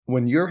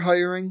When you're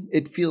hiring,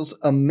 it feels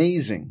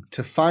amazing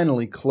to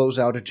finally close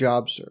out a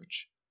job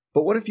search.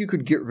 But what if you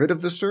could get rid of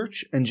the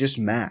search and just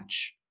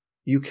match?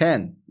 You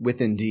can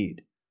with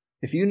Indeed.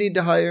 If you need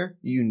to hire,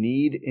 you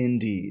need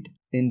Indeed.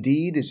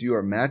 Indeed is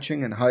your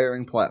matching and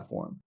hiring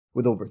platform.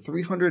 With over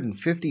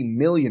 350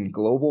 million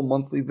global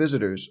monthly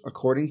visitors,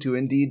 according to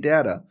Indeed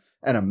data,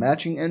 and a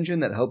matching engine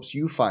that helps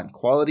you find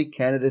quality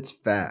candidates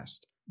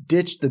fast.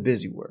 Ditch the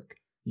busy work.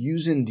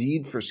 Use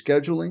Indeed for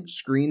scheduling,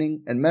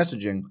 screening, and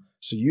messaging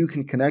so you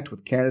can connect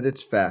with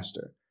candidates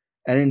faster.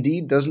 And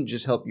Indeed doesn't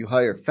just help you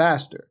hire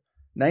faster.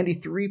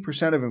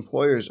 93% of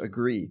employers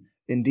agree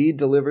Indeed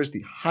delivers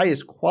the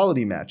highest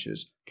quality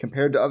matches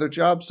compared to other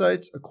job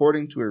sites,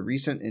 according to a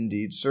recent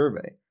Indeed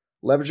survey.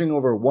 Leveraging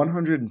over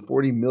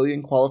 140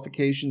 million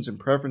qualifications and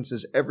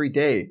preferences every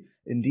day,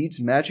 Indeed's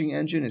matching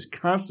engine is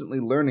constantly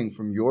learning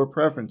from your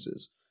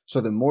preferences, so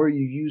the more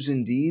you use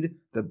Indeed,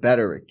 the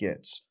better it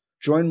gets.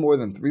 Join more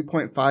than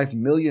 3.5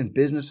 million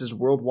businesses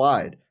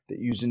worldwide that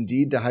use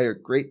Indeed to hire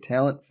great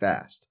talent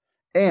fast.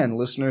 And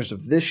listeners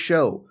of this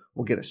show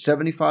will get a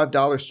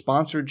 $75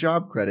 sponsored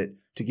job credit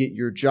to get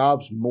your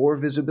jobs more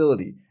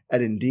visibility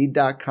at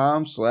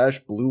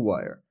Indeed.com/Blue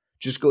Wire.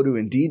 Just go to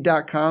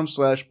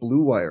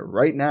Indeed.com/Blue Wire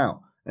right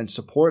now and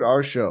support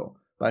our show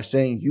by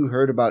saying you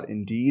heard about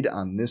Indeed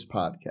on this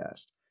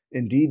podcast.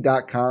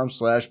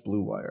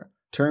 Indeed.com/Blue Wire.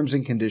 Terms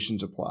and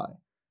conditions apply.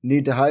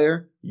 Need to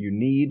hire? You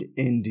need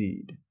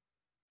Indeed.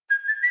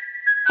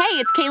 Hey,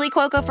 it's Kaylee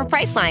Cuoco for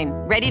Priceline.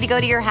 Ready to go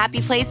to your happy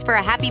place for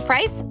a happy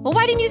price? Well,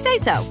 why didn't you say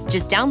so?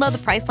 Just download the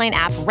Priceline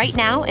app right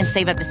now and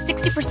save up to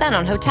 60%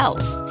 on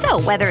hotels.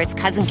 So whether it's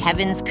Cousin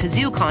Kevin's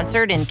Kazoo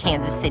Concert in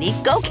Kansas City,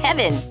 go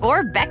Kevin,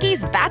 or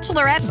Becky's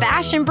Bachelorette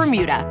Bash in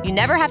Bermuda, you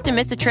never have to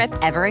miss a trip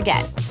ever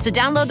again. So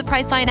download the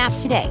Priceline app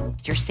today.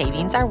 Your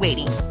savings are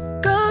waiting.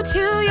 Go to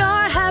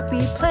your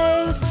happy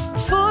place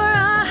for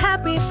a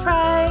happy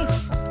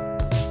price.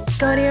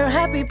 Go to your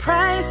happy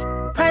price,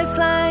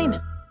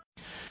 Priceline.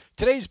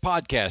 Today's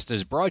podcast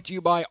is brought to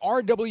you by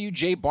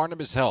RWJ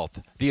Barnabas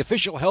Health, the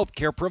official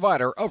healthcare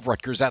provider of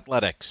Rutgers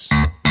Athletics.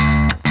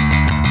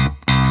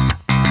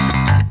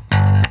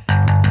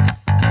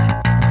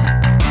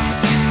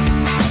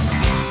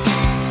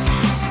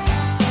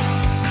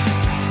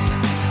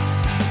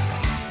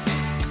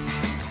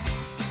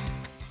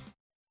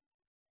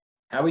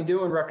 How we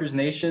doing, Rutgers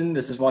Nation?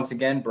 This is once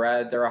again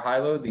Brad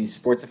Darahilo, the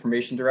Sports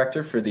Information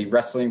Director for the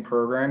wrestling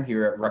program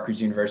here at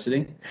Rutgers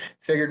University.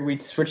 Figured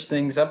we'd switch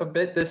things up a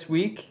bit this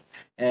week,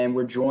 and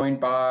we're joined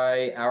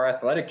by our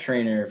athletic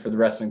trainer for the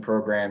wrestling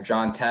program,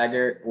 John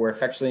Taggart, or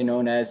affectionately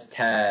known as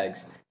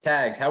Tags.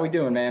 Tags, how we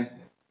doing, man?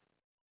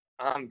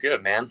 I'm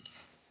good, man.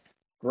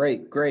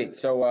 Great.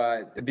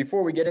 So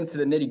before we get into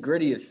the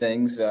nitty-gritty of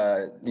things,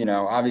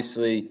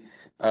 obviously,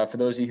 for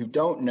those of you who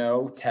don't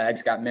know,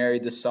 Tags got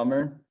married this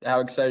summer. How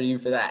excited are you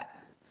for that?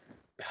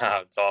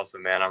 It's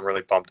awesome, man. I'm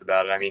really pumped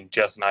about it. I mean,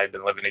 Jess and I have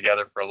been living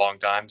together for a long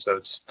time, so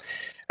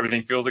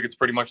everything feels like it's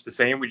pretty much the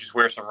same. We just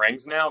wear some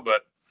rings now,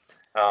 but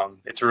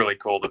it's really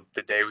cool.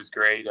 The day was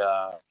great.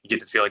 You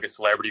get to feel like a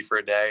celebrity for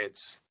a day.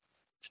 It's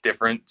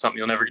different, something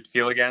you'll never get to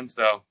feel again.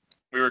 So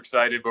we were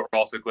excited, but we're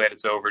also glad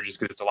it's over just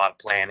because it's a lot of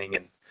planning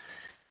and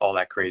all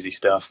that crazy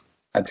stuff.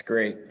 That's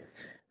great.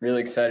 Really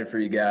excited for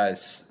you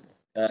guys.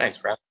 Thanks,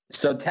 Brad.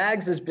 So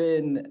Tags has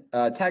been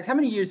Tags. How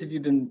many years have you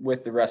been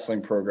with the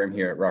wrestling program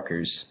here at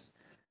Rutgers?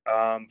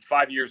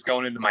 5 years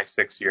going into my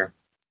 6th year.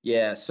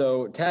 Yeah.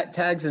 So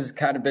Tags has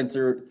kind of been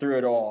through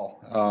it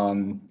all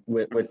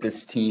with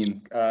this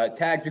team.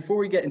 Tags, before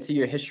we get into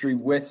your history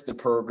with the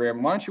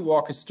program, why don't you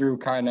walk us through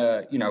kind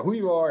of who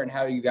you are and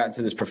how you got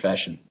into this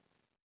profession?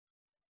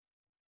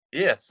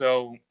 Yeah.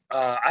 So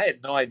I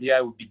had no idea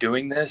I would be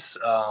doing this.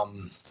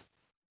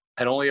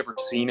 I'd only ever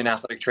seen an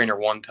athletic trainer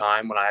one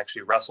time when I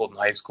actually wrestled in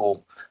high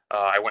school.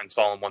 I went and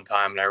saw him one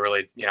time, and I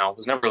really,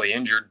 was never really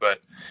injured,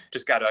 but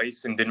just got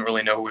ice and didn't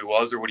really know who he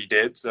was or what he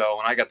did. So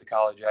when I got to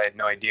college, I had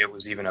no idea it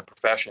was even a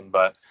profession.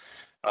 But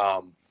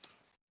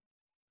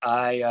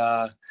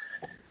I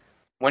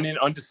went in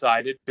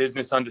undecided,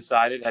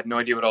 had no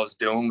idea what I was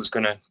doing, was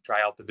going to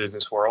try out the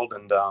business world,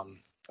 and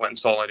went and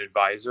saw an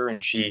advisor,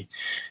 and she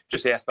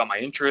just asked about my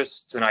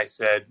interests, and I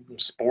said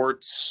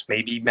sports,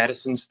 maybe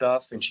medicine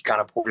stuff, and she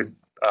kind of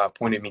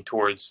pointed me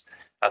towards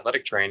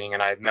athletic training,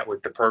 and I met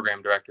with the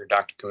program director,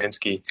 Dr.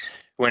 Kaminsky,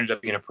 who ended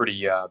up being a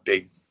pretty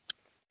big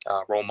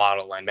role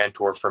model and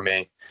mentor for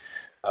me.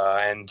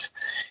 And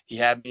he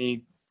had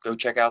me go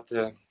check out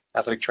the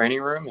athletic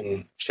training room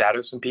and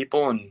shadow some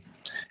people, and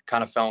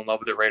kind of fell in love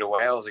with it right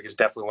away. I was like, it's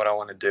definitely what I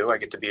want to do. I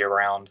get to be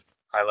around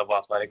high-level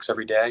athletics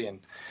every day and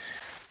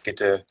get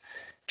to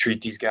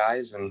treat these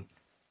guys, and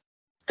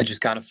I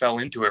just kind of fell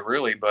into it,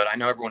 really. But I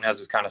know everyone has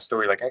this kind of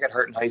story, like I got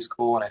hurt in high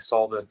school and I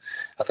saw the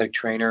athletic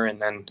trainer,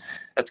 and then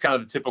that's kind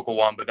of the typical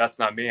one, but that's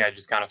not me. I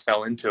just kind of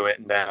fell into it.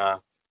 And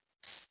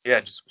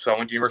then, so I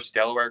went to University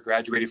of Delaware,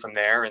 graduated from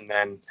there. And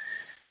then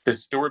the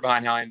story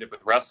behind how I ended up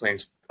with wrestling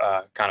is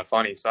kind of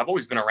funny. So I've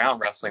always been around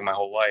wrestling my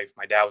whole life.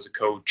 My dad was a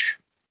coach.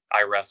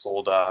 I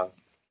wrestled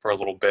for a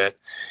little bit,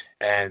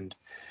 and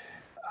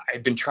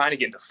I'd been trying to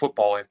get into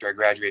football after I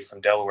graduated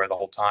from Delaware the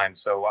whole time.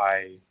 So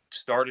I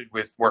started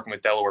with working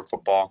with Delaware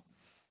football,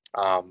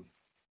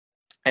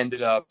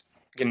 ended up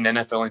getting an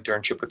NFL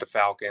internship with the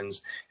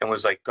Falcons, and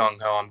was like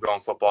gung-ho, I'm going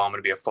football. I'm going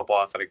to be a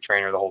football athletic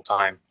trainer the whole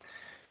time.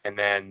 And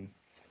then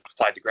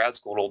applied to grad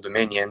school at Old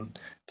Dominion,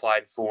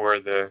 applied for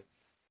the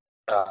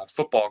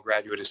football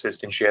graduate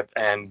assistantship,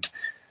 and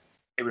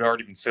it had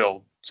already been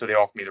filled. So they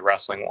offered me the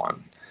wrestling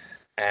one.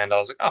 And I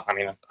was like, oh, I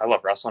mean, I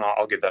love wrestling.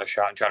 I'll give that a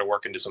shot and try to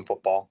work into some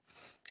football.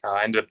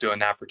 I ended up doing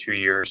that for 2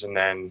 years, and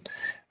then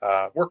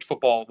worked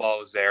football while I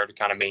was there to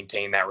kind of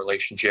maintain that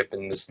relationship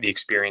and the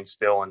experience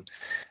still. And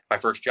my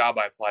first job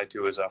I applied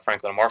to was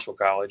Franklin and Marshall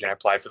College, and I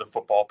applied for the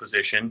football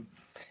position.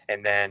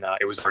 And then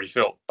it was already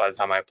filled by the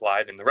time I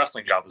applied, and the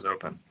wrestling job was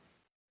open.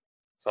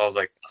 So I was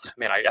like,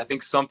 man, I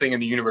think something in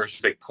the universe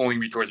was like pulling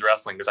me towards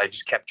wrestling, because I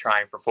just kept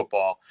trying for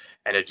football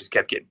and it just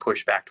kept getting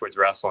pushed back towards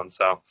wrestling.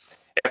 So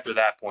after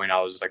that point,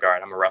 I was just like, all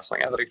right, I'm a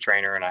wrestling athletic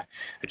trainer. And I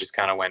just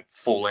kind of went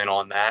full in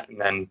on that,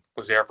 and then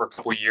was there for a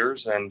couple of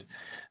years. And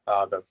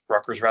the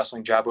Rutgers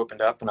wrestling job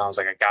opened up, and I was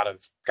like, I got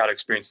to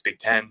experience the Big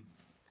Ten.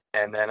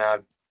 And then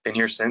I've been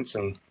here since,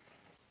 and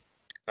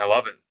I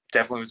love it.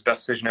 Definitely was the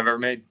best decision I've ever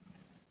made.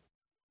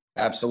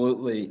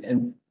 Absolutely.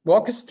 And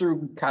walk us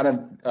through kind of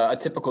a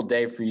typical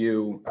day for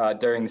you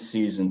during the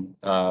season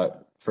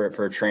for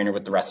a trainer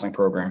with the wrestling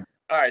program.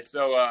 All right.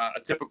 So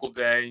a typical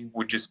day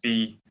would just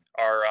be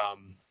our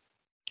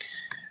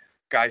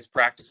guys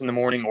practice in the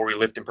morning, or we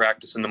lift and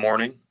practice in the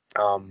morning.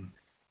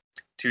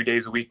 2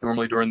 days a week,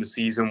 normally during the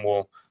season,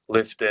 we'll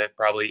lift at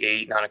probably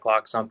 8, 9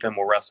 o'clock something.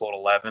 We'll wrestle at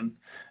 11.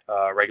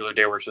 Regular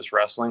day where it's just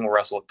wrestling, we'll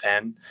wrestle at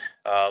 10.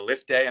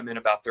 Lift day, I'm in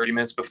about 30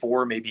 minutes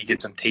before, maybe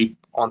get some tape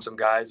on some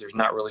guys. There's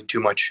not really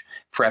too much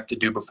prep to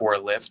do before a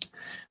lift,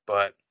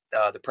 but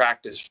the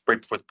practice,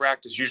 right before the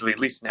practice, usually at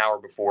least an hour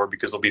before,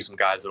 because there'll be some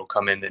guys that'll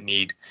come in that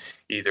need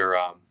either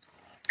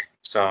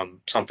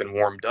something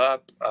warmed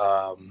up.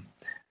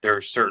 There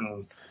are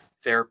certain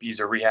therapies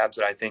or rehabs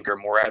that I think are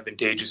more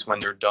advantageous when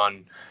they're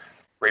done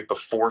right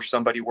before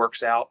somebody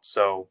works out.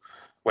 So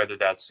whether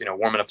that's,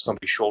 warming up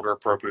somebody's shoulder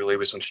appropriately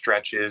with some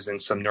stretches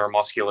and some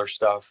neuromuscular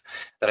stuff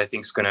that I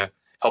think is going to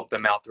help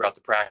them out throughout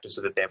the practice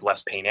so that they have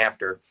less pain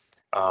after.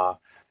 So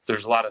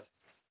there's a lot of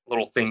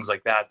little things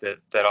like that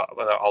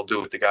I'll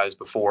do with the guys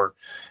before.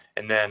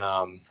 And then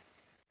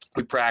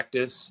we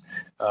practice.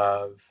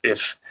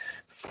 If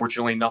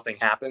fortunately nothing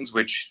happens,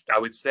 which I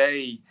would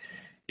say,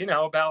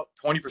 about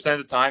 20% of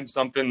the time,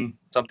 something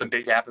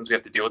big happens. We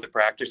have to deal with the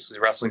practice.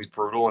 Wrestling is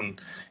brutal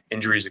and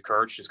injuries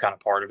occur. It's just kind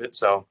of part of it.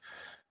 So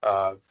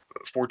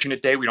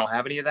fortunate day, we don't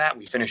have any of that.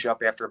 We finish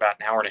up after about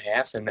an hour and a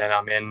half, and then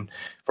I'm in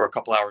for a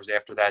couple hours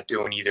after that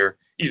doing either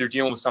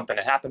dealing with something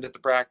that happened at the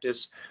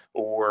practice,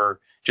 or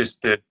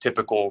just the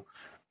typical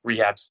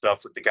rehab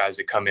stuff with the guys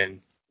that come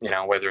in,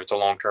 whether it's a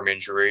long-term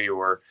injury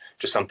or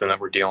just something that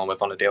we're dealing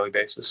with on a daily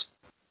basis.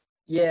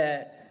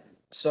 Yeah.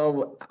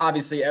 So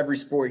obviously every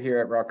sport here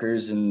at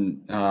Rutgers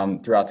and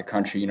throughout the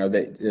country,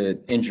 the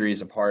injury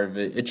is a part of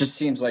it. It just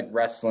seems like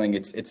wrestling,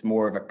 it's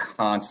more of a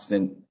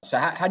constant. So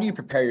how do you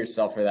prepare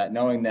yourself for that,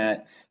 knowing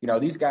that,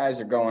 these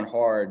guys are going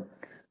hard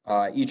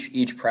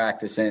each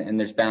practice, and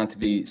there's bound to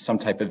be some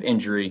type of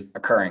injury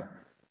occurring?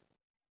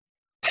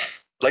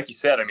 Like you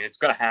said, it's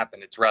going to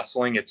happen. It's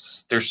wrestling.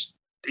 There's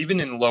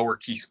even in lower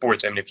key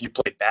sports, if you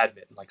play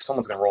badminton, like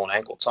someone's going to roll an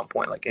ankle at some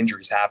point, like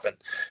injuries happen.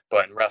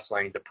 But in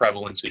wrestling, the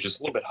prevalence is just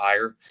a little bit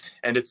higher.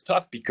 And it's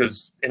tough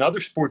because in other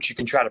sports, you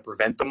can try to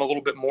prevent them a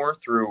little bit more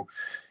through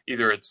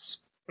either it's,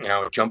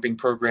 a jumping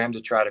program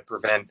to try to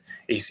prevent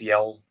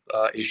ACL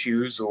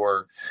issues,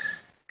 or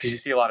because you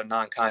see a lot of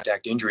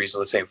non-contact injuries. So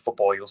let's say in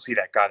football, you'll see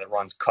that guy that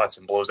runs cuts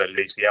and blows out his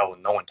ACL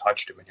and no one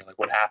touched him. And you're like,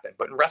 what happened?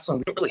 But in wrestling,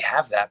 we don't really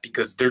have that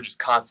because they're just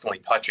constantly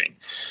touching.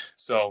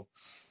 So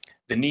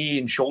the knee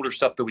and shoulder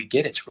stuff that we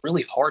get, it's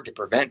really hard to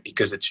prevent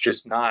because it's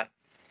just not,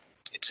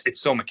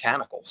 it's so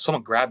mechanical.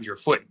 Someone grabs your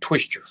foot and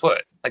twists your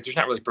foot. Like there's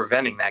not really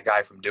preventing that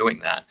guy from doing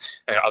that.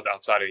 And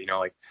outside of,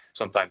 like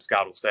sometimes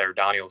Scott will say, or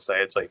Donnie will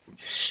say, it's like,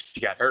 if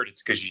you got hurt,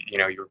 it's because,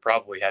 you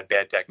probably had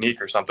bad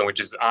technique or something, which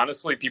is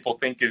honestly people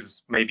think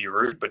is maybe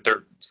rude, but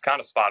it's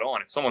kind of spot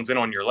on. If someone's in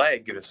on your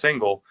leg at a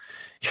single,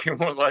 you're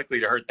more likely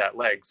to hurt that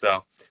leg.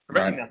 So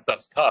preventing that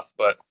stuff's tough,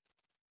 but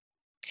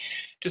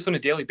just on a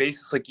daily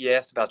basis, like you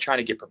asked about trying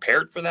to get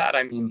prepared for that.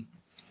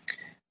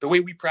 The way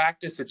we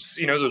practice, it's,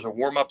 there's a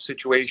warm-up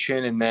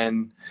situation, and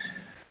then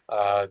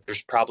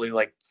there's probably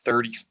like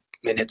 40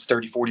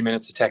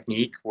 minutes of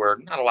technique where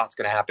not a lot's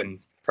going to happen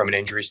from an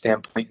injury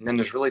standpoint. And then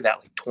there's really that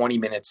like 20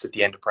 minutes at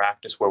the end of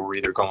practice where we're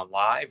either going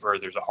live or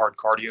there's a hard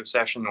cardio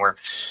session where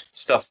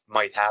stuff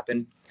might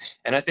happen.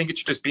 And I think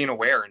it's just being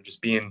aware and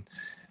just being,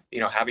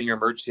 having your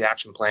emergency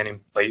action plan in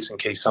place in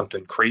case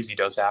something crazy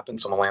does happen.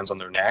 Someone lands on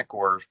their neck,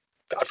 or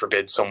God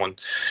forbid someone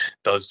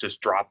does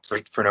just drop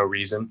for no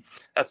reason.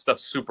 That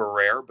stuff's super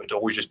rare, but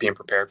always just being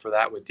prepared for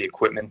that with the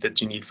equipment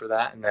that you need for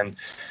that. And then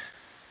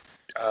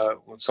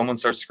when someone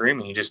starts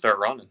screaming, you just start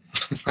running.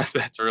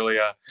 that's really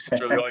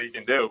all you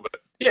can do.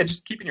 But yeah,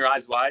 just keeping your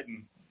eyes wide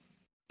and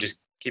just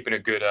keeping a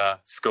good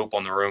scope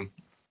on the room.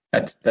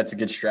 That's a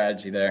good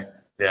strategy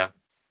there. Yeah.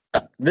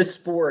 This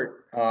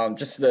sport,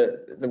 just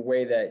the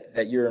way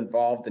that you're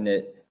involved in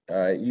it,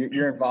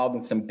 you're involved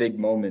in some big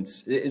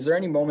moments. Is there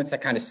any moments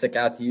that kind of stick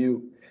out to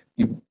you,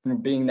 from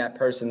being that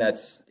person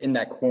that's in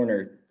that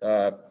corner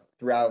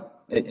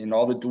throughout in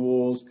all the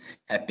duels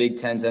at Big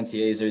Tens,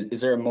 NCAAs?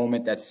 Is there a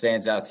moment that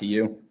stands out to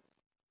you?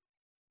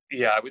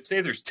 Yeah, I would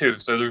say there's two.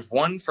 So there's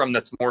one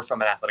that's more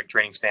from an athletic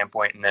training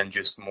standpoint, and then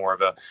just more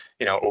of a,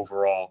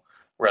 overall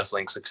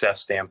wrestling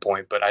success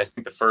standpoint. But I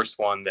think the first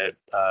one that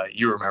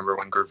you remember,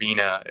 when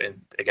Gravina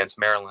against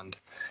Maryland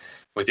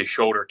with his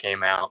shoulder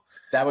came out.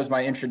 That was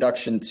my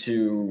introduction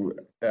to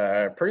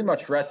pretty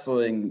much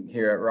wrestling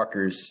here at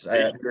Rutgers.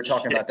 We were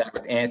talking about that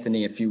with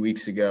Anthony a few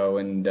weeks ago,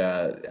 and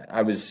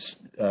I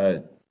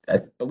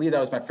believe that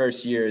was my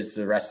first year as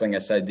the wrestling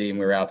SID, and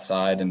we were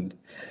outside, and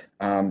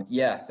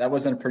that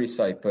wasn't a pretty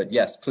sight. But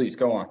yes, please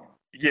go on.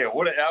 Yeah,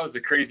 that was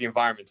a crazy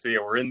environment. So yeah,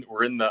 we're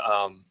in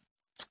the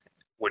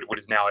what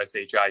is now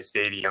SHI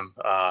Stadium.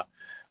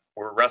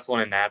 We're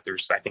wrestling in that.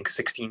 There's, I think,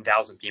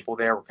 16,000 people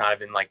there. We're kind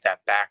of in like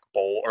that back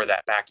bowl or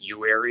that back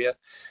U area.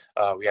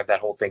 We have that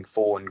whole thing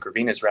full, and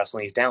Gravina's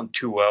wrestling. He's down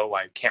 2-0.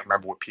 I can't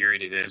remember what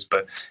period it is,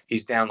 but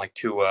he's down like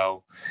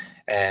 2-0,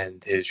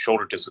 and his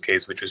shoulder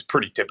dislocates, which was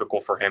pretty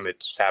typical for him.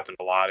 It's happened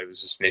a lot. It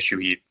was just an issue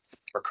he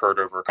recurred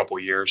over a couple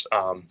of years.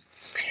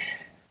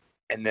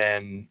 And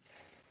then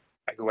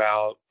I go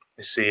out,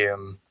 I see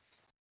him,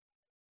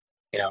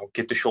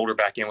 get the shoulder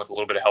back in with a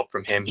little bit of help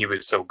from him. He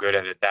was so good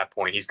at it at that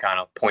point. He's kind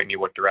of pointing me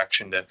what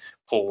direction to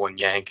pull and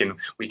yank, and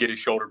we get his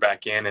shoulder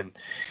back in, and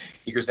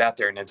he goes out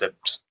there and ends up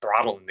just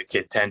throttling the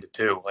kid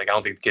 10-2. Like, I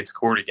don't think the kid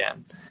scored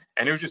again.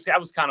 And that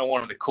was kind of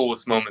one of the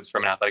coolest moments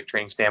from an athletic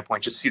training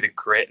standpoint, just see the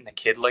grit in the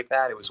kid like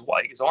that. It was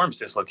like his arm's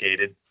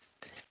dislocated.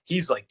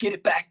 He's like, get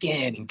it back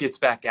in, and gets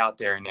back out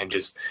there, and then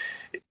just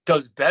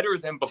does better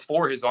than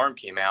before his arm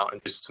came out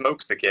and just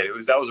smokes the kid.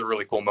 That was a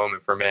really cool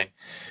moment for me.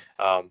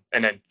 And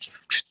then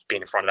just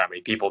being in front of that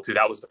many people too.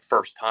 That was the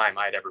first time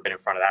I had ever been in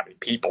front of that many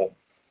people.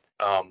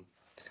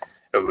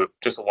 It was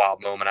just a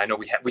wild moment. I know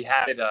we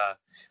had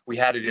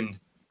it in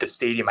the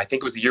stadium. I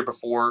think it was the year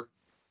before,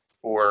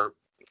 or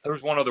there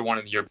was one other one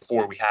in the year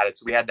before we had it.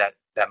 So we had that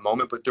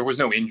moment, but there was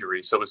no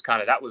injury. So it was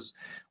that was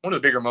one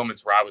of the bigger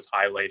moments where I was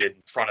highlighted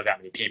in front of that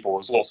many people. It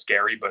was a little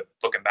scary, but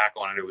looking back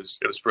on it, it was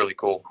really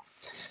cool.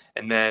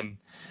 And then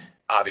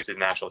obviously the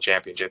national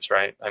championships,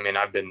 right? I mean,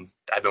 I've been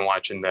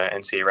watching the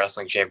NCAA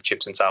wrestling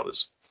championship since I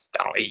was,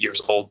 8 years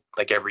old,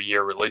 like every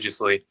year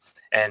religiously.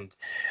 And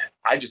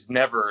I just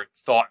never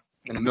thought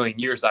in a million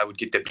years I would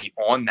get to be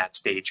on that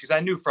stage, because I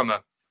knew from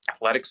a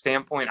athletic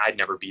standpoint, I'd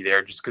never be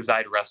there just because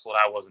I'd wrestled.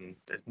 I wasn't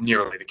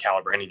nearly the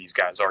caliber any of these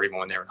guys are, even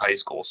when they were in high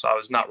school. So I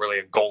was not really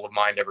a goal of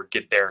mine to ever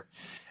get there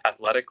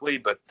athletically,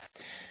 but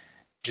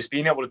just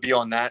being able to be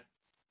on that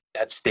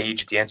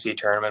stage at the NCAA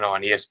tournament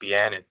on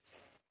ESPN at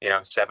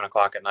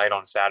 7:00 at night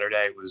on a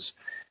Saturday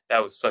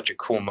that was such a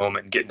cool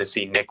moment. And getting to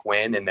see Nick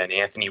win and then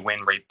Anthony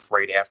win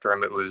right after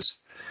him,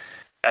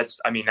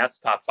 that's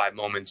top 5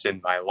 moments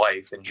in my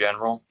life in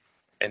general,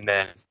 and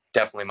then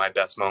definitely my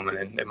best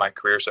moment in my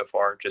career so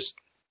far. Just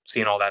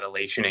seeing all that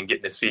elation and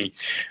getting to see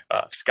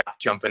Scott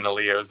jump into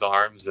Leo's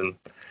arms and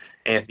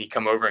Anthony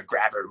come over and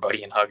grab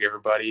everybody and hug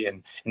everybody,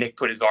 and Nick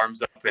put his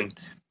arms up, and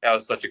that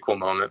was such a cool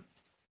moment.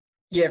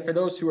 Yeah, for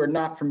those who are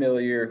not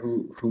familiar,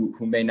 who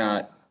may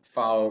not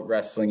follow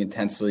wrestling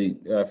intensely,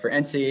 for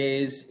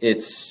NCAAs,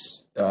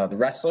 it's the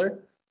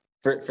wrestler.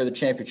 For the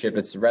championship,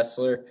 it's the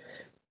wrestler,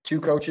 2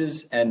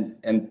 coaches, and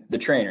the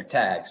trainer,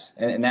 tags.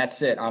 And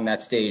that's it on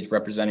that stage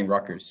representing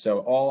Rutgers. So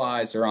all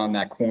eyes are on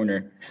that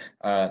corner.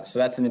 So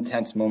that's an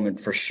intense moment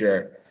for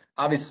sure.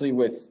 Obviously,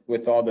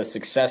 with all the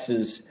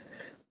successes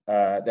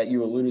that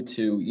you alluded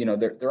to,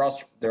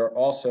 there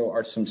also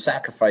are some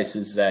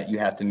sacrifices that you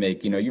have to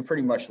make. You're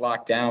pretty much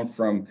locked down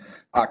from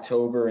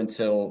October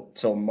until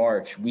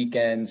March.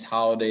 Weekends,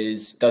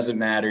 holidays, doesn't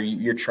matter.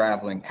 You're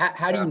traveling.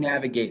 How do you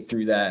navigate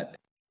through that?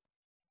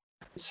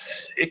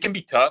 It can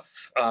be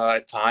tough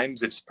at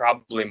times. It's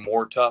probably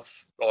more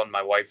tough on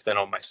my wife than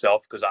on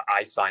myself, because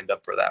I signed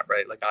up for that,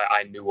 right? Like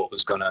I knew what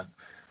was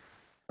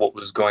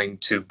going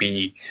to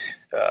be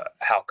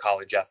how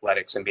college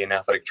athletics and being an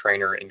athletic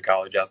trainer in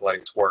college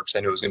athletics works. I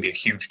knew it was going to be a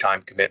huge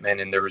time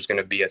commitment, and there was going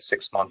to be a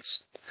 6 month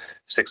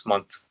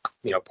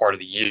part of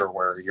the year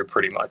where you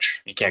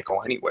can't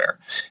go anywhere.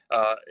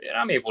 And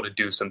I'm able to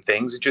do some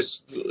things. It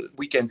just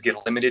weekends get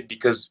limited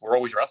because we're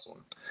always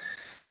wrestling.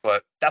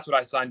 But that's what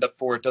I signed up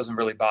for. It doesn't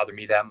really bother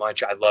me that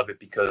much. I love it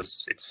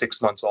because it's 6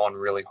 months on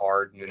really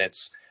hard, and then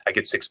I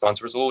get 6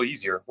 months where it's a little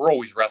easier. We're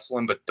always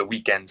wrestling, but the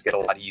weekends get a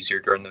lot easier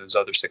during those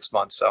other 6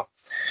 months. So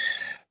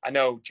I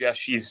know Jess,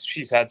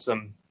 she's had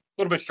some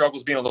little bit of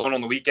struggles being alone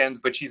on the weekends,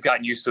 but she's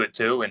gotten used to it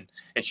too. And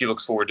she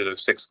looks forward to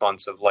those 6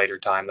 months of lighter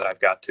time that I've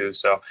got too.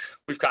 So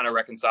we've kind of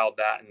reconciled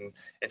that.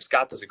 And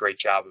Scott does a great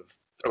job of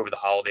over the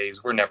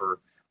holidays.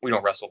 We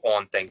don't wrestle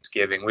on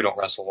Thanksgiving. We don't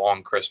wrestle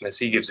on Christmas.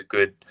 He gives a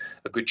good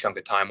chunk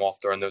of time off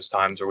during those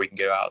times where we can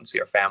get out and see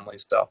our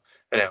families. So,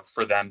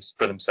 for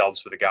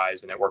themselves, for the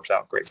guys, and it works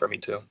out great for me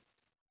too.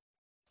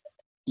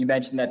 You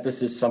mentioned that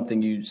this is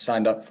something you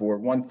signed up for.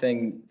 One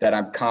thing that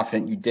I'm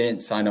confident you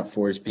didn't sign up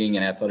for is being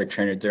an athletic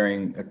trainer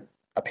during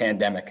a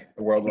pandemic,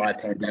 a worldwide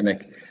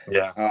pandemic.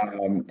 Yeah.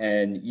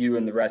 And you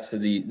and the rest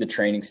of the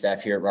training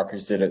staff here at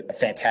Rutgers did a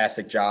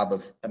fantastic job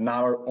of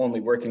not only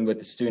working with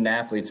the student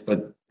athletes,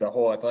 but the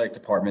whole athletic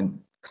department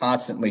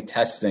constantly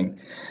testing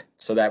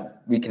so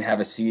that we can have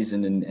a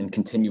season and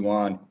continue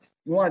on.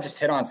 You want to just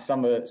hit on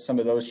some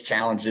of those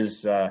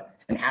challenges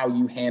and how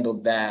you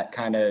handled that,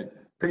 kind of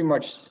pretty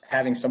much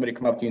having somebody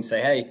come up to you and say,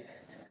 hey,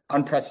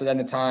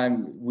 unprecedented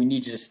time, we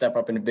need you to step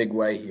up in a big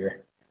way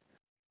here.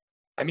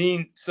 I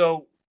mean,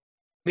 so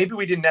maybe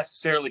we didn't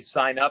necessarily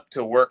sign up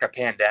to work a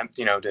pandemic,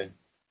 to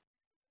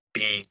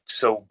be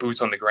so boots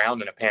on the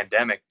ground in a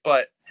pandemic.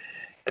 But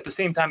at the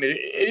same time, it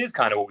is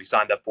kind of what we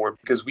signed up for,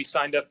 because we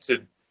signed up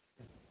to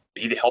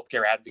be the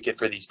healthcare advocate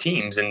for these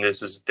teams. And there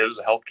was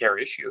a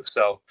healthcare issue.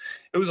 So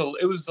it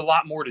was a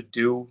lot more to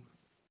do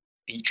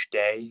each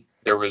day.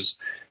 There was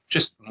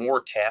just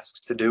more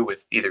tasks to do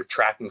with either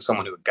tracking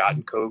someone who had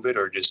gotten COVID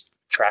or just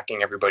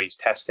tracking everybody's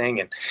testing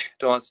and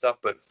doing all that stuff.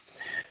 But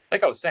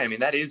like I was saying, I mean,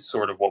 that is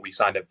sort of what we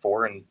signed up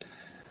for.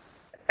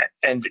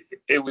 And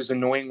it was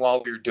annoying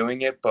while we were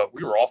doing it, but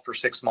we were off for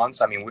 6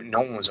 months. I mean,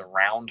 no one was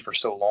around for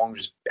so long,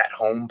 just at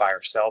home by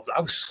ourselves.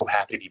 I was so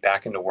happy to be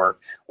back into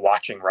work,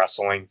 watching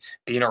wrestling,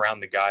 being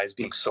around the guys,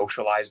 being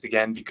socialized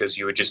again, because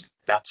you had just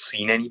not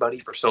seen anybody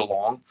for so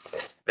long,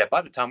 that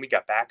by the time we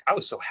got back, I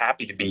was so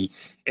happy to be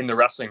in the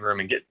wrestling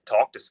room and get to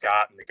talk to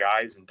Scott and the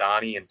guys and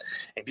Donnie and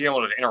being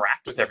able to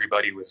interact with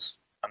everybody was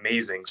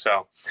amazing.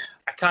 So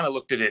I kind of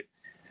looked at it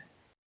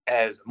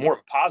as more of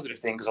a positive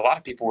thing, because a lot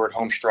of people were at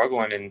home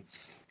struggling, and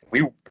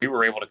we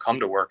were able to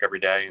come to work every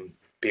day and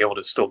be able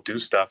to still do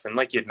stuff. And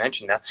like you had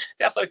mentioned, that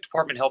the athletic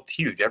department helped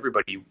huge.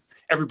 Everybody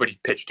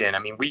pitched in. I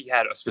mean, we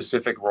had a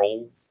specific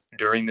role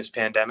during this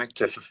pandemic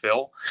to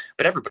fulfill,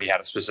 but everybody had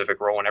a specific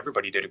role and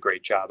everybody did a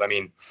great job. I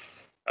mean,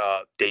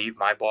 Dave,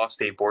 my boss,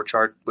 Dave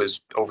Borchardt,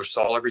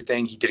 oversaw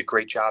everything. He did a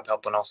great job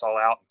helping us all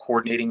out,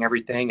 coordinating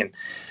everything. And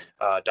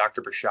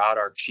Dr. Bashad,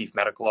 our chief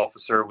medical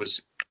officer,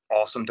 was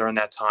awesome during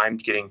that time,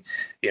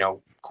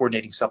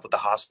 coordinating stuff with the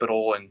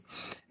hospital and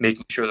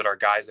making sure that our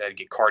guys had to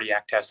get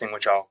cardiac testing,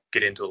 which I'll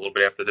get into a little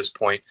bit after this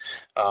point.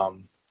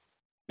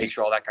 Make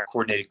sure all that got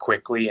coordinated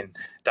quickly. And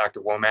Dr.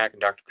 Womack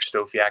and Dr.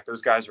 Kristofiak,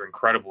 those guys are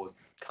incredible with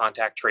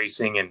contact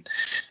tracing and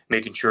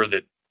making sure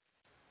that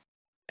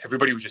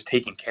everybody was just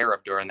taken care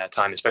of during that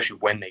time, especially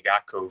when they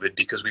got COVID,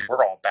 because we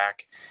were all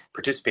back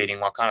participating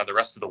while kind of the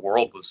rest of the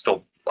world was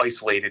still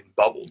isolated and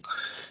bubbled.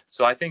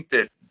 So I think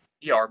that,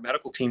 our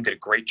medical team did a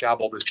great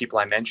job. All those people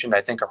I mentioned,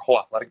 I think our whole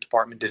athletic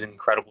department did an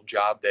incredible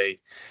job. They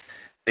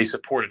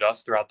supported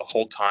us throughout the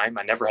whole time.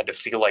 I never had to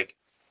feel like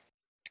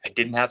I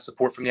didn't have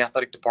support from the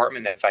athletic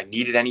department. If I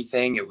needed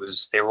anything,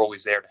 they were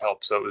always there to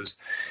help. So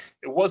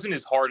it wasn't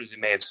as hard as it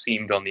may have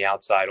seemed on the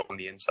outside. On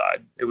the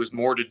inside, it was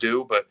more to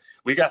do, but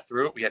we got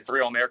through it. We had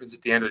 3 All-Americans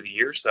at the end of the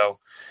year, so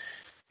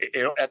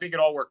I think it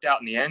all worked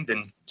out in the end.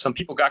 And some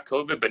people got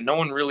COVID, but no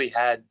one really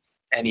had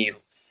any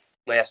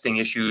lasting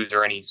issues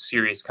or any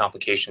serious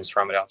complications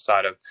from it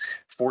outside of,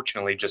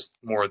 fortunately, just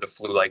more of the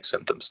flu-like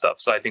symptom stuff.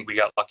 So I think we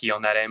got lucky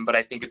on that end, but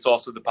I think it's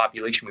also the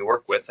population we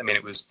work with. I mean,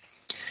 it was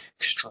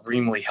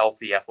extremely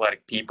healthy,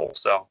 athletic people.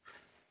 So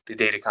the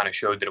data kind of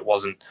showed that it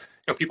wasn't,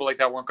 people like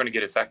that weren't going to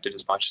get affected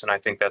as much. And I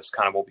think that's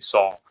kind of what we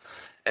saw.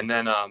 And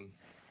then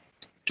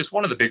just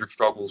one of the bigger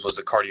struggles was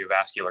the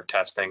cardiovascular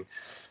testing.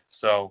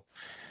 So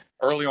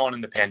early on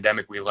in the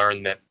pandemic, we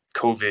learned that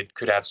COVID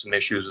could have some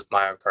issues with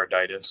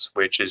myocarditis,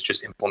 which is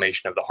just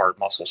inflammation of the heart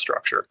muscle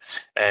structure.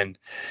 And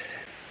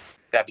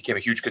that became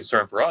a huge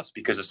concern for us,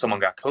 because if someone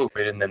got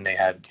COVID and then they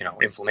had,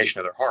 inflammation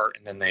of their heart,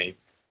 and then they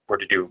were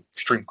to do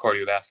extreme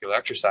cardiovascular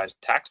exercise,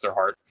 tax their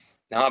heart,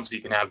 now obviously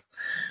you can have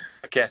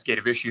a cascade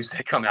of issues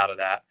that come out of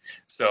that.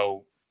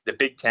 So the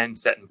Big Ten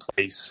set in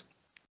place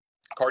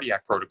a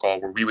cardiac protocol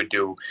where we would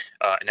do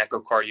an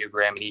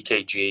echocardiogram, an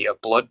EKG, a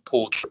blood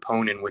pool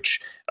troponin,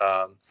 which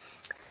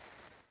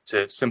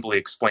to simply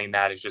explain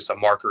that is just a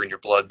marker in your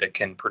blood that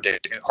can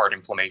predict heart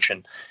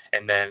inflammation,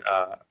 and then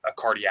a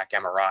cardiac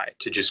MRI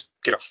to just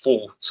get a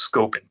full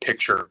scope and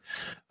picture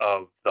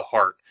of the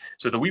heart,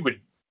 so that we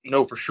would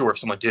know for sure if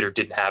someone did or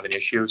didn't have an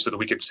issue, so that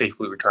we could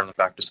safely return them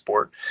back to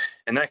sport.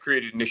 And that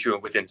created an issue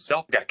within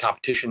itself. We got a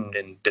competition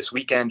in this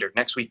weekend or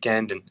next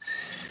weekend, and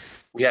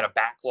we had a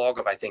backlog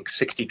of, I think,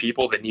 60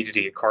 people that needed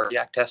to get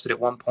cardiac tested at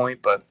one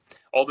point. But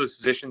all those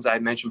physicians I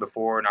had mentioned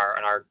before, and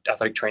our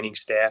athletic training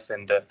staff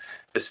and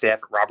the staff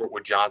at Robert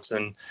Wood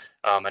Johnson,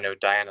 I know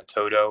Diana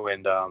Toto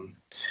and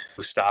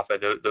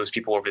Mustafa, those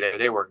people over there,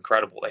 they were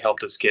incredible. They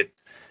helped us get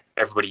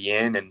everybody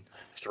in and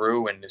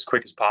through and as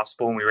quick as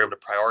possible. And we were able to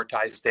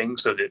prioritize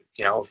things so that,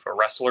 if a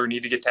wrestler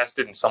needed to get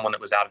tested and someone that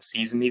was out of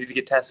season needed to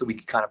get tested, we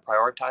could kind of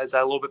prioritize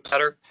that a little bit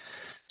better.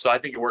 So I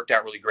think it worked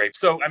out really great.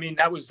 So, I mean,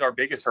 that was our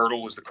biggest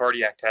hurdle, was the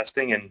cardiac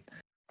testing. And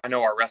I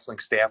know our wrestling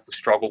staff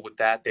struggled with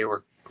that.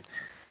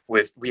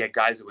 We had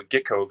guys that would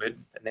get COVID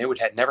and they would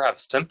never have a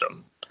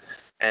symptom.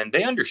 And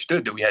they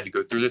understood that we had to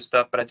go through this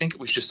stuff, but I think it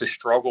was just a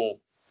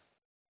struggle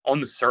on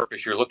the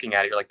surface. You're looking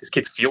at it, you're like, this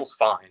kid feels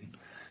fine.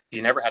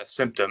 He never had a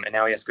symptom, and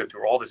now he has to go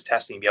through all this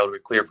testing and be able to be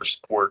clear for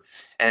sport.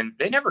 And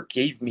they never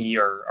gave me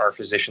or our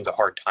physicians a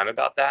hard time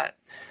about that.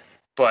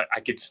 But I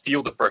could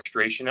feel the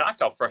frustration, and I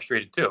felt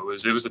frustrated too.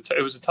 It was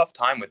a tough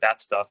time with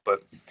that stuff,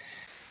 but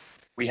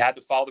we had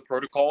to follow the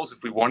protocols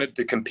if we wanted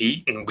to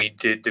compete, and we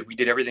did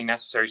everything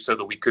necessary so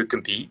that we could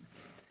compete,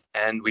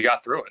 and we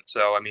got through it.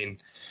 So, I mean,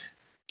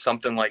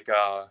 something like,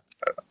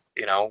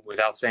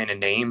 without saying a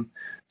name,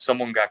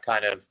 someone got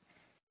kind of,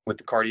 with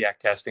the cardiac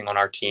testing on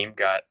our team,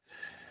 the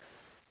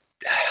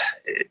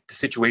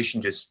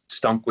situation just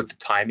stunk with the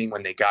timing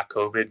when they got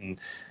COVID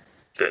and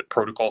the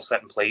protocol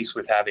set in place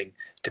with having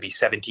to be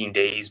 17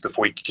 days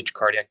before you could get your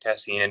cardiac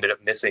testing, and ended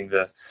up missing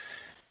the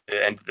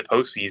end of the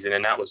postseason.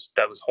 And that was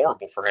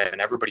horrible for him,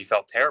 and everybody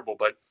felt terrible.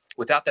 But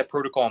without that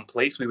protocol in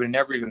place, we would have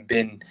never even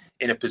been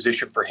in a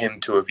position for him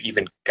to have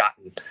even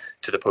gotten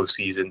to the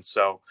postseason.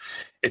 So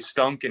it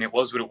stunk, and it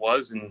was what it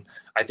was. And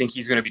I think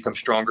he's going to become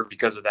stronger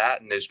because of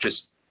that. And there's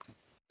just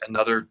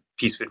another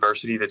piece of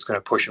adversity that's going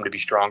to push him to be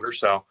stronger.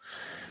 So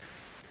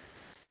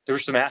there were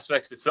some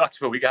aspects that sucked,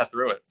 but we got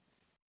through it.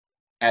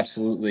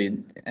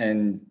 Absolutely.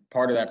 And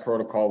part of that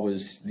protocol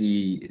was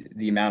the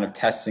amount of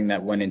testing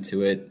that went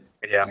into it.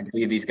 Yeah. I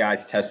believe these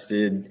guys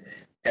tested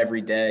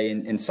every day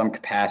in some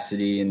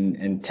capacity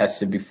and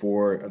tested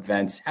before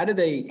events. How do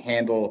they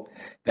handle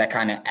that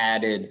kind of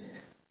added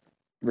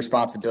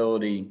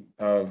responsibility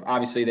of,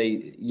 obviously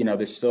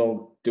they're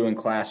still doing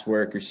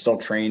classwork, you're still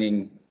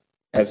training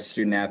as a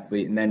student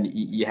athlete, and then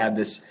you have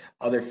this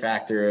other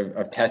factor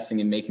of testing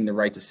and making the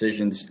right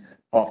decisions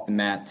off the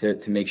mat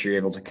to make sure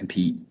you're able to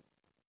compete?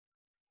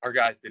 Our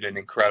guys did an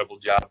incredible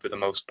job for the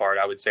most part.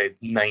 I would say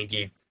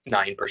 99%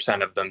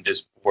 of them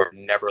just were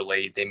never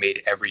late. They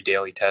made every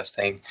daily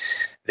testing.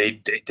 They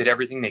did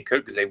everything they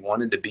could because they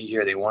wanted to be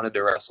here. They wanted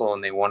to wrestle,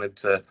 and they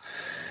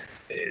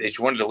just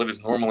wanted to live as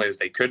normally as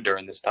they could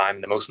during this time.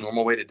 And the most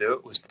normal way to do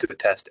it was to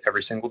test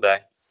every single day.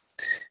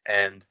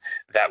 And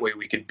that way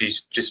we could be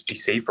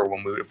safer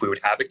if we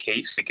would have a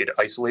case, we could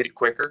isolate it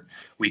quicker.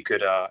 We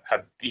could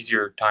have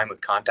easier time with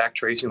contact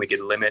tracing. We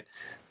could limit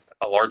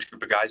a large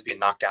group of guys being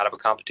knocked out of a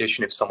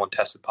competition if someone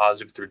tested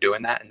positive through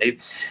doing that. And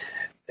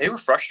they were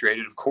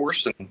frustrated, of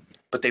course,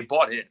 but they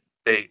bought in.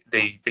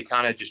 They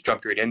kind of just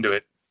jumped right into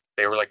it.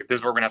 They were like, if this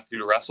is what we're going to have to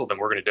do to wrestle, then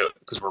we're going to do it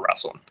because we're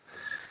wrestling.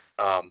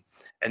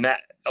 And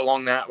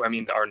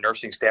our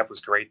nursing staff was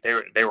great.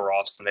 They were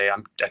awesome.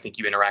 I think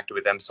you interacted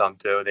with them some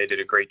too. They did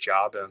a great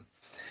job of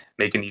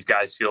making these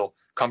guys feel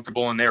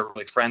comfortable, and they were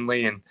really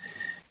friendly. And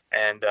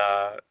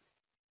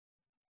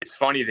it's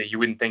funny that you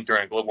wouldn't think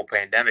during a global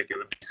pandemic it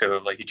would be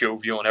so like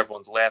jovial and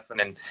everyone's laughing,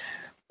 and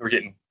we're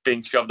getting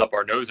things shoved up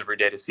our nose every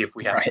day to see if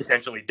we have a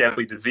potentially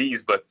deadly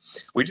disease. But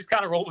we just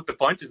kind of rolled with the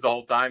punches the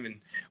whole time, and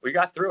we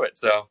got through it.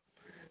 So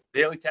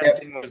daily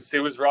testing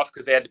was rough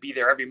because they had to be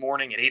there every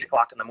morning at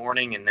 8:00 in the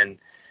morning, and then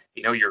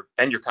you're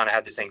kind of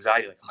had this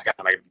anxiety like, oh my God,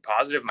 am I going to be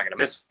positive? Am I going to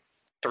miss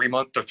 3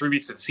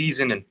 weeks of the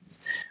season?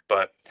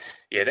 But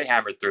yeah, they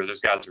hammered through. Those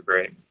guys are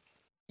great.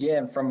 Yeah,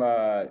 and from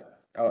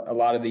a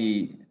lot of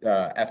the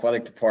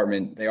athletic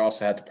department, they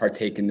also had to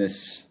partake in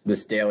this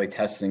daily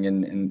testing,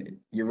 and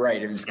you're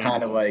right. It was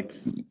kind of like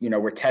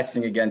we're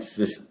testing against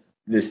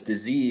this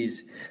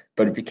disease,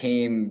 but it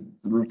became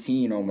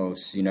routine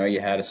almost. You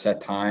had a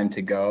set time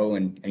to go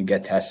and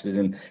get tested,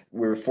 and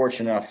we were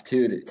fortunate enough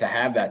too to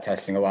have that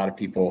testing. A lot of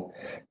people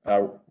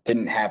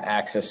didn't have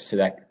access to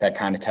that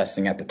kind of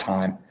testing at the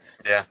time.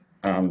 Yeah.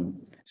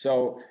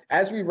 So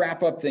as we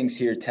wrap up things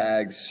here,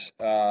 Tags,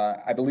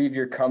 I believe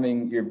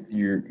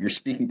you're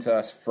speaking to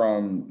us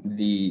from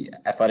the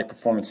Athletic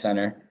Performance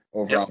Center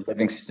over on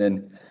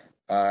Livingston.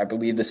 I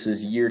believe this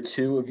is year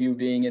 2 of you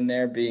being in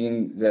there,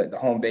 being the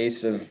home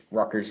base of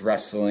Rutgers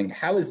Wrestling.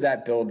 How has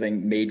that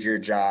building made your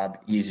job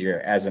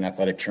easier as an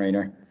athletic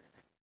trainer?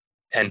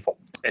 Tenfold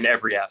in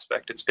every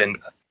aspect. It's been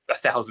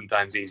 1,000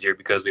 times easier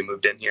because we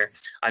moved in here.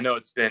 I know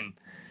it's been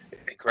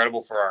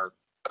incredible for our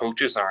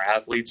coaches and our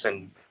athletes,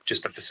 and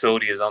just the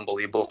facility is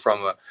unbelievable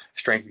from a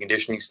strength and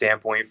conditioning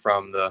standpoint,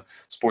 from the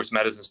sports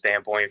medicine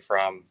standpoint,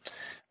 from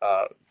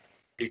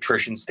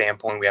nutrition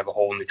standpoint. We have a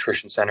whole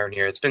nutrition center in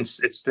here.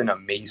 It's been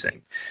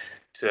amazing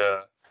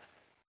to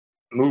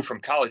move from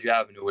College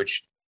Avenue,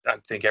 which I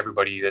think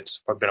everybody that's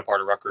been a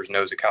part of Rutgers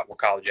knows what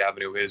College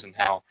Avenue is and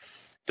how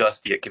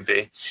dusty it can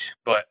be.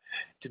 But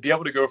to be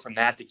able to go from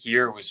that to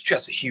here was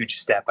just a huge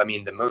step. I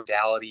mean, the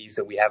modalities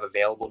that we have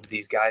available to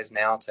these guys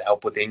now to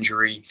help with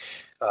injury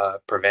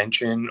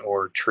prevention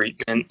or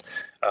treatment,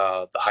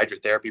 the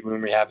hydrotherapy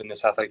room we have in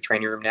this athletic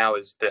training room now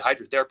is the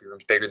hydrotherapy room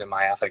is bigger than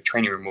my athletic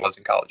training room was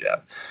in College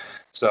Ave.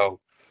 So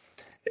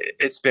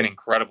it's been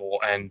incredible.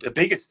 And the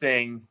biggest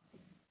thing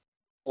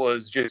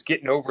was just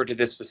getting over to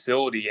this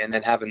facility and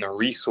then having the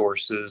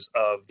resources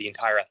of the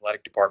entire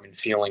athletic department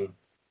feeling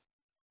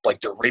like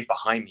they're right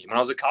behind me. When I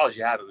was at College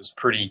Ave, it was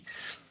pretty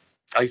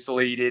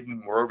isolated,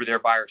 and we're over there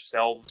by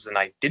ourselves, and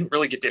I didn't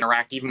really get to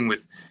interact even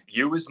with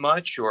you as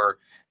much or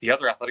the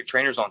other athletic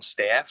trainers on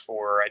staff,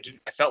 or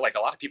I felt like a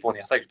lot of people in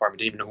the athletic department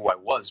didn't even know who I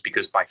was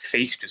because my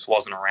face just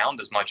wasn't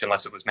around as much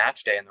unless it was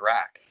match day in the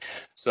rack.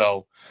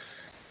 So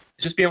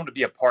just being able to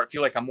be a part,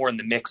 feel like I'm more in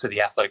the mix of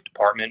the athletic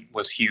department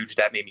was huge.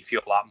 That made me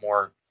feel a lot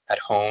more at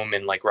home,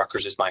 and like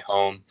Rutgers is my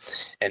home.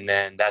 And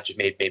then that just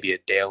made maybe a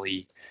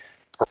daily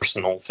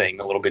personal thing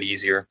a little bit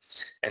easier.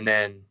 And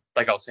then,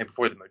 like I was saying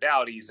before, the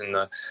modalities and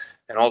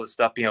all the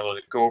stuff, being able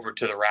to go over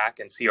to the rack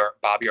and see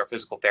Bobby, our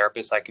physical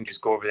therapist, I can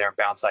just go over there and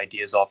bounce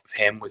ideas off of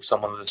him with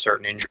someone with a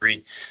certain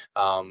injury.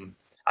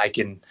 I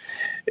can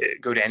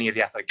go to any of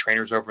the athletic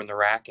trainers over in the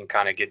rack and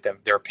kind of get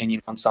their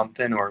opinion on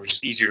something, or it was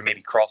just easier to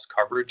maybe cross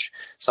coverage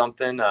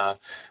something.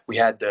 We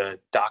had the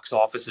doc's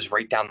offices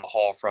right down the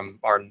hall from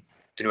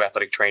the new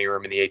athletic training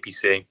room in the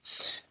APC,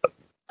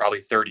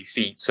 probably 30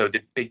 feet. So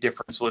the big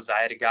difference was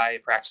I had a guy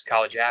at Practice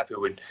College Ave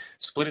who would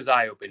split his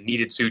eye open,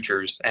 needed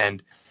sutures,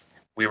 and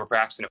we were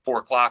practicing at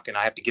 4:00, and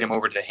I have to get him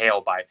over to the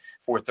Hale by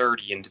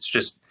 4:30, and it's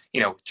just,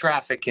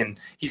 traffic, and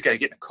he's got to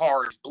get in a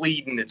car, he's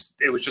bleeding.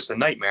 It was just a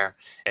nightmare.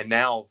 And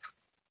now,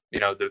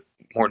 the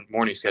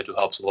morning schedule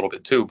helps a little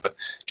bit too, but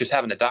just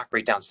having a doc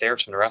right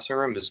downstairs from the wrestling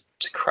room is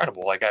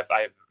incredible. Like I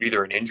have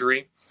either an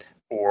injury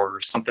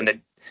or something that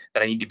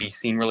I need to be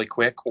seen really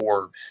quick,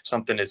 or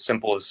something as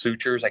simple as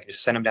sutures. I can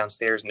just send them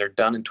downstairs and they're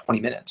done in 20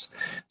 minutes.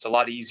 It's a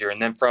lot easier.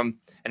 And then from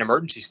an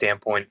emergency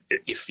standpoint,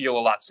 you feel a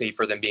lot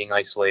safer than being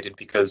isolated,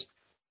 because,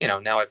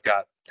 now I've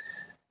got,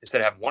 instead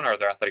of having one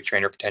other athletic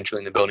trainer potentially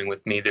in the building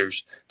with me,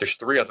 there's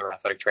 3 other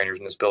athletic trainers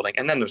in this building.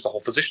 And then there's the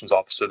whole physician's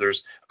office. So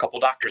there's a couple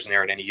doctors in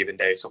there at any given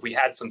day. So if we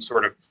had some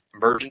sort of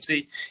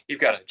emergency, you've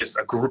got just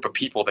a group of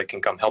people that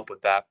can come help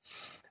with that.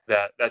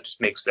 That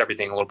just makes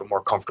everything a little bit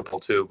more comfortable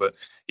too. But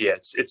yeah,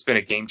 it's been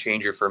a game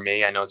changer for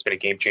me. I know it's been a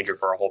game changer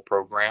for our whole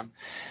program,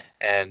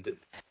 and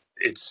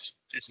it's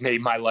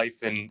made my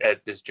life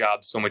at this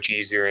job so much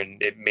easier,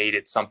 and it made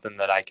it something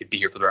that I could be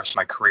here for the rest of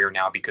my career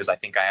now, because I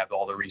think I have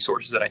all the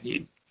resources that I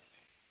need.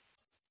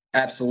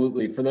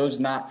 Absolutely. For those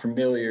not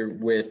familiar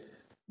with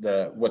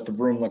what the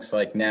room looks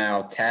like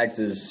now,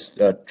 Tags'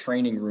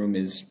 training room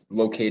is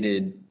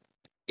located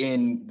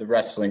in the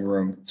wrestling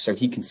room, so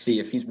he can see,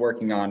 if he's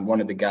working on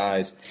one of the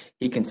guys,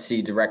 he can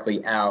see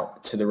directly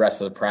out to the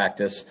rest of the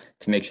practice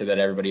to make sure that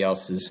everybody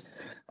else is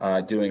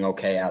doing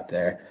okay out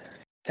there.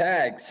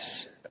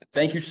 Tags,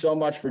 thank you so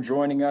much for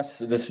joining us.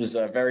 This was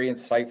very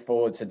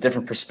insightful. It's a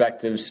different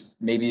perspective,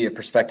 maybe a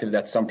perspective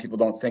that some people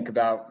don't think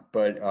about,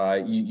 but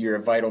you're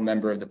a vital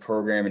member of the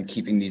program in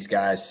keeping these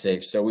guys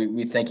safe. So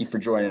we thank you for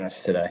joining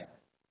us today.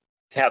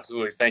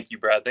 Absolutely. Thank you,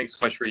 Brad. Thanks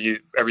so much for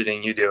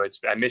everything you do.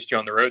 I missed you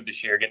on the road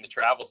this year, getting to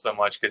travel so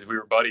much because we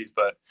were buddies,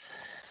 but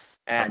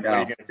what are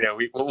you going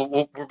to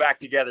do? We're back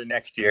together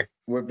next year.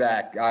 We're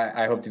back.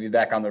 I hope to be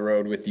back on the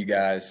road with you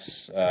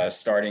guys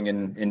starting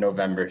in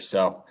November.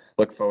 So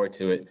look forward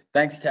to it.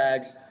 Thanks,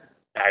 Tags.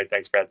 All right.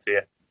 Thanks, Brad. See ya.